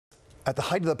At the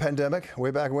height of the pandemic,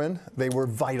 way back when, they were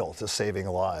vital to saving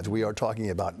lives. We are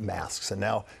talking about masks, and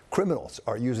now criminals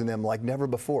are using them like never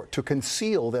before to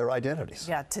conceal their identities.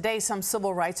 Yeah, today some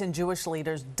civil rights and Jewish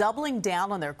leaders doubling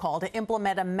down on their call to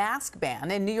implement a mask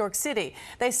ban in New York City.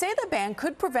 They say the ban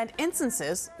could prevent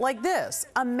instances like this,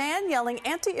 a man yelling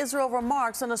anti-Israel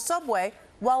remarks on a subway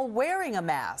while wearing a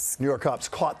mask. New York cops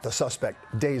caught the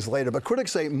suspect days later, but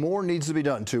critics say more needs to be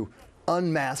done to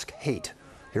unmask hate.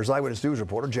 Here's Eyewitness News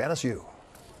reporter Janice Yu.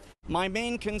 My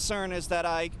main concern is that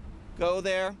I go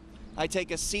there, I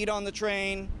take a seat on the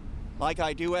train like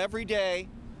I do every day,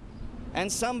 and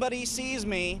somebody sees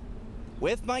me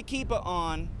with my kippah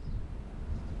on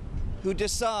who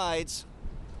decides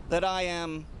that I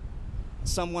am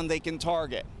someone they can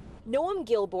target. Noam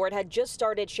Gilboard had just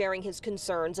started sharing his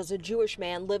concerns as a Jewish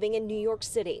man living in New York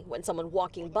City when someone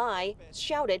walking by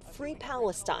shouted "Free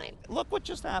Palestine." Look what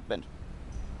just happened.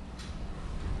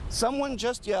 Someone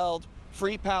just yelled,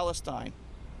 "Free Palestine."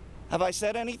 Have I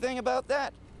said anything about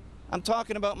that? I'm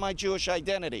talking about my Jewish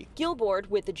identity.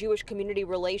 Gilboard, with the Jewish Community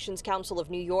Relations Council of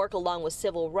New York, along with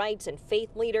civil rights and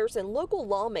faith leaders and local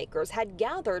lawmakers, had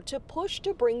gathered to push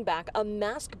to bring back a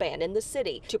mask ban in the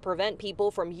city to prevent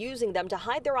people from using them to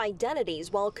hide their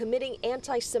identities while committing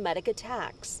anti-Semitic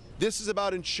attacks. This is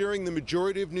about ensuring the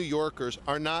majority of New Yorkers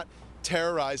are not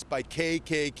terrorized by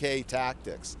KKK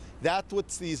tactics. That's what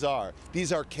these are.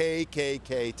 These are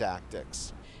KKK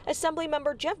tactics.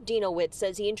 Assemblymember Jeff Dinowitz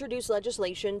says he introduced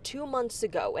legislation 2 months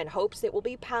ago and hopes it will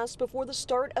be passed before the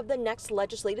start of the next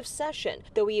legislative session,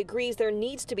 though he agrees there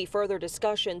needs to be further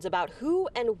discussions about who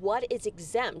and what is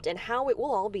exempt and how it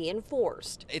will all be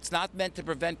enforced. It's not meant to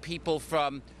prevent people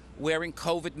from wearing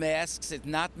COVID masks. It's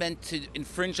not meant to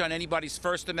infringe on anybody's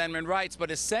First Amendment rights, but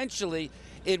essentially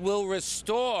it will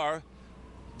restore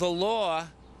the law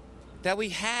that we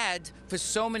had for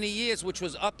so many years, which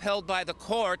was upheld by the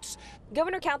courts.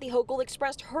 Governor Kathy Hochul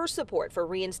expressed her support for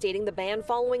reinstating the ban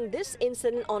following this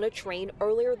incident on a train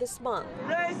earlier this month.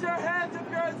 Raise your hands if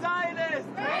you're a Zionist!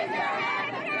 Raise your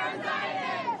hands if you're a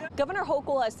Zionist! Governor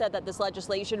Hochul has said that this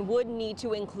legislation would need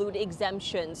to include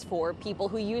exemptions for people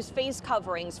who use face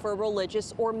coverings for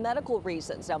religious or medical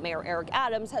reasons. Now, Mayor Eric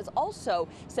Adams has also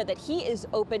said that he is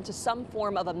open to some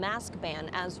form of a mask ban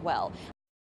as well.